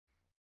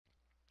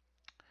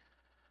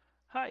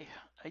Hi,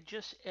 I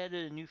just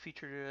added a new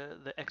feature to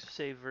the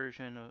SxA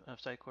version of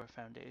Sitecore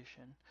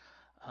Foundation.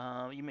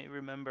 You may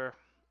remember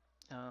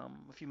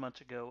a few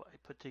months ago I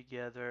put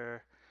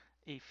together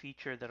a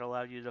feature that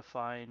allowed you to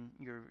define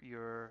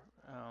your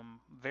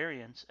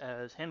variants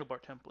as handlebar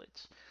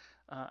templates.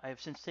 I have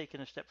since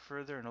taken a step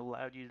further and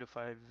allowed you to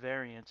define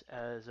variants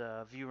as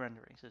view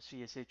renderings, as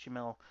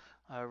Cshtml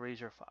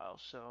razor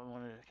files. So I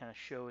wanted to kind of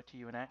show it to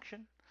you in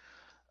action.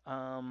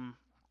 Um,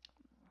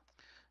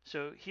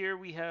 so here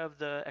we have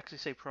the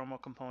SxA promo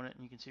component,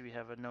 and you can see we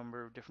have a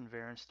number of different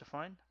variants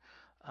defined.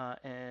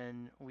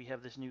 And we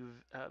have this new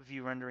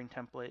view rendering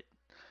template.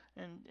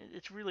 And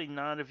it's really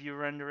not a view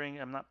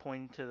rendering. I'm not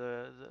pointing to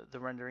the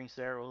renderings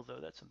there, although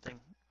that's something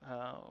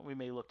we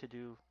may look to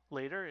do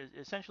later.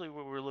 Essentially,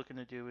 what we're looking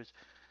to do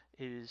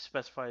is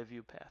specify a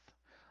view path.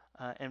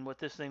 And what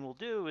this thing will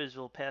do is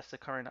we'll pass the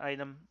current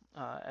item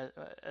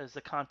as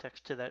the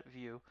context to that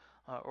view,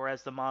 or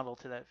as the model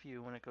to that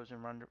view when it goes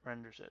and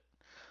renders it.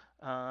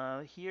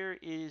 Here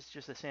is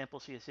just a sample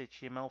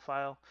CSHTML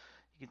file.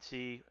 You can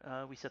see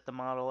we set the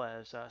model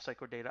as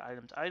Sitecore data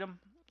items item,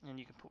 and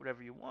you can put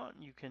whatever you want.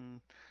 You can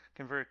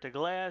convert it to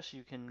glass.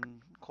 You can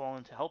call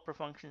into helper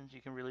functions.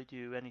 You can really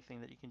do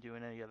anything that you can do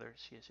in any other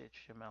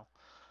CSHTML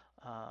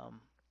um,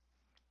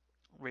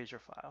 razor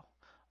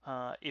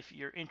file. If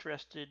you're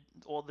interested,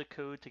 all the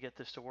code to get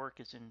this to work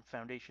is in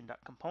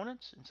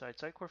foundation.components inside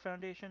Sitecore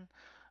Foundation,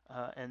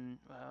 and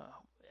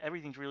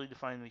everything's really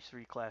defined in these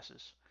three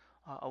classes,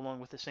 along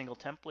with a single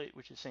template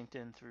which is synced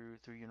in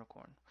through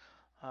Unicorn.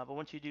 But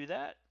once you do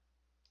that,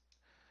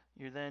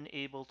 you're then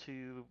able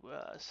to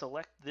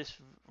select this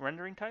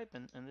rendering type,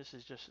 and this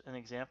is just an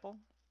example.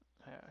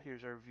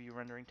 Here's our view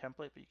rendering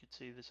template, but you can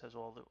see this has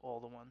all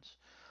the ones.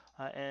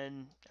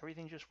 And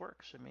everything just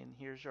works. I mean,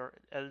 here's our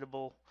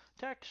editable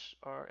text,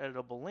 our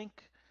editable link.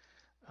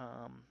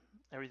 Um,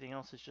 Everything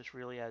else is just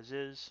really as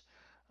is,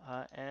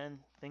 and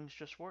things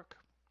just work.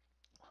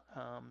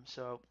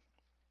 So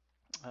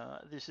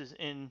this is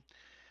in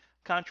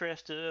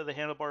contrast to the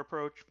handlebar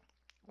approach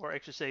or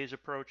SxA's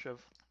approach of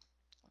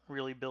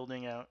really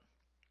building out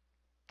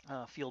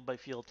field by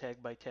field,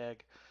 tag by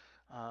tag,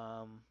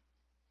 um,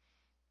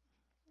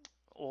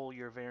 all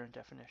your variant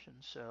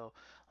definitions. So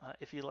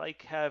if you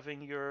like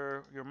having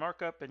your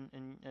markup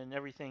and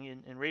everything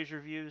in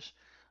razor views,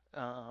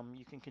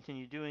 you can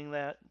continue doing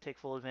that. Take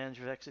full advantage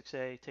of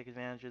SxA. Take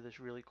advantage of this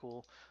really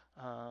cool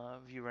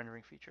view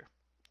rendering feature.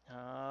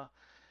 Uh,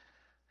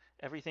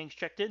 Everything's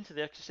checked into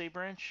the SxA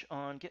branch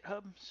on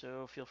GitHub,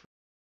 so feel free